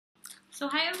So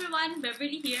hi everyone,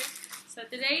 Beverly here. So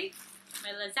today,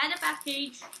 my Lazada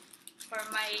package for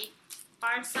my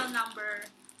parcel number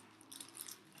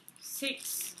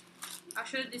 6.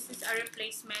 Actually, this is a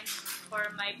replacement for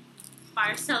my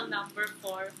parcel number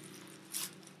 4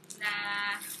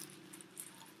 na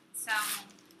isang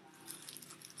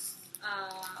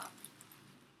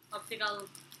optical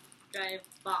drive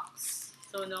box.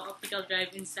 So no optical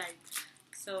drive inside.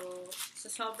 So sa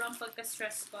sobrang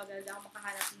pagka-stress ko dahil ako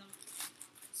makahanap ng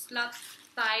slot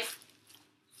type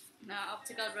na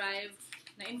optical drive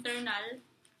na internal,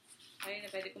 ayun na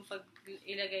pwede kong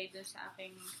ilagay dun sa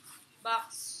aking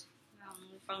box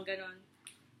ng pang ganon.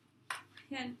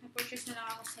 Yan, na-purchase na lang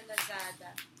ako sa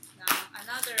Lazada ng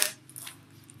another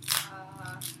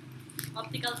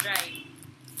optical drive.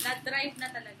 Na-drive na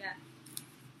talaga.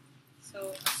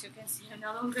 So, as you can see, I'm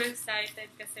no longer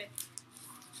excited kasi,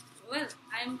 well,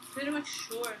 I'm pretty much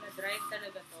sure na drive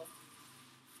talaga to.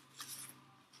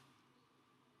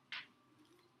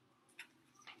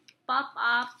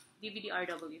 Pop-up DVD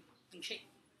RW in shape.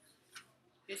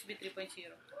 USB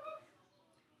 3.0.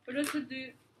 For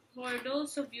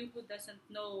those of you who doesn't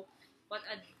know what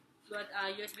a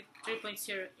USB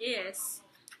 3.0 is,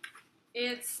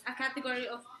 it's a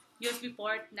category of USB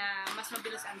port na mas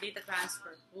mabilis ang data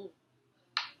transfer. Ooh.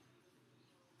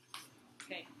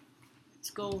 Okay,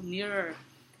 let's go nearer.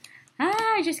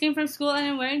 I just came from school and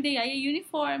I'm wearing the Yaya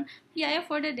uniform. Yaya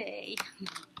for the day.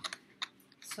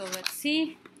 So let's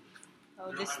see how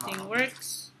this thing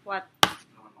works. What?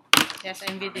 Yes,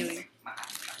 I'm videoing.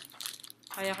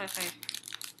 Okay.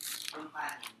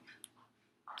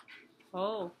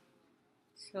 Oh.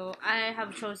 So I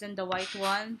have chosen the white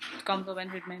one to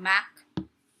complement with my Mac.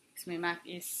 Because my Mac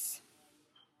is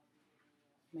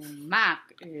Mac.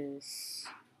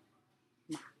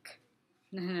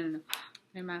 No.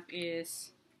 My Mac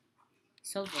is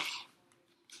silver.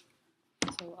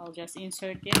 So I'll just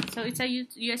insert it. So it's a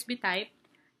USB type.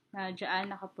 Na dyan,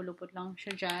 nakapulupot lang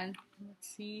siya dyan. Let's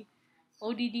see.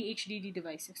 ODD HDD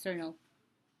device, external.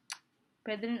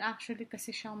 Pwede rin actually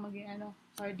kasi siyang maging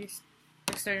hard disk,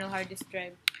 external hard disk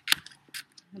drive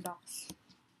na box.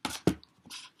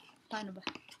 Paano ba?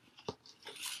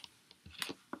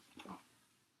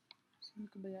 Saan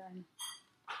ko ba yan?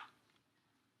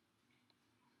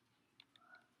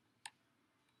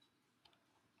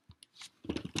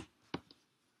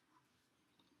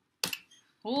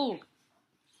 Oh!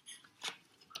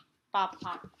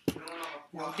 Pop-up.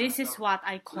 Now, this is what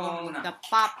I call the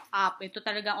pop-up. Ito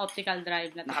talagang optical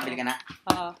drive na. Nakabili ka na?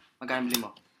 Oo. Magkano bili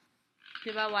mo?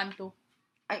 Diba, 1-2?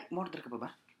 Ay, order ka pa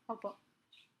ba? Opo.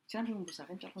 Sinabi mo ba sa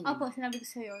akin? Opo, sinabi ko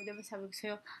sa'yo. Diba sabi ko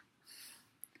sa'yo?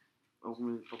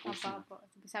 Opo.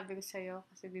 Diba sabi ko sa'yo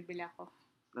kasi bibili ako.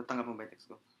 Natanggap mo ba yung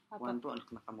text ko? Opo. 1-2,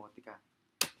 ano nakamote ka?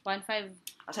 1-5.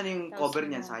 Asan yung cover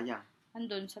niyan? Sayang.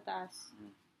 Andun sa taas.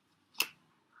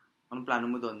 Anong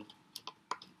plano mo doon?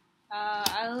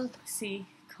 I'll see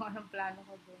kung anong plano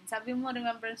ko doon. Sabi mo,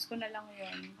 remembrance ko na lang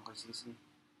yun. Okay, sige.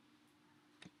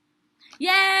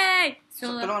 Yay!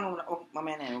 So tulungan mo muna.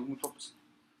 Mamaya na huwag mo focus.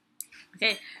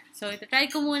 Okay, so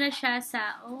ito-try ko muna siya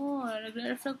sa,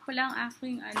 nagre-reflect pa lang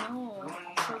aking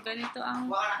So, ganito ang...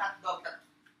 Huwag ka na hotdog.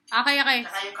 Okay.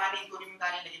 Saka yung kanin, kunin yung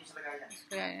kanin, lagyan mo sa lagayan.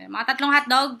 Okay, mga 3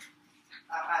 hotdog.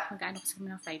 4. Magkano kasi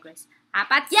kami ng fried rice?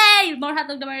 4! Yay! More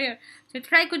hotdog the merrier. So,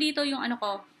 try ko dito yung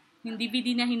yung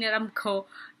DVD na hiniram ko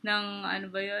ng,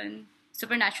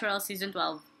 Supernatural Season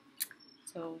 12.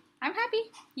 So, I'm happy.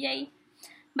 Yay!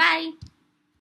 Bye!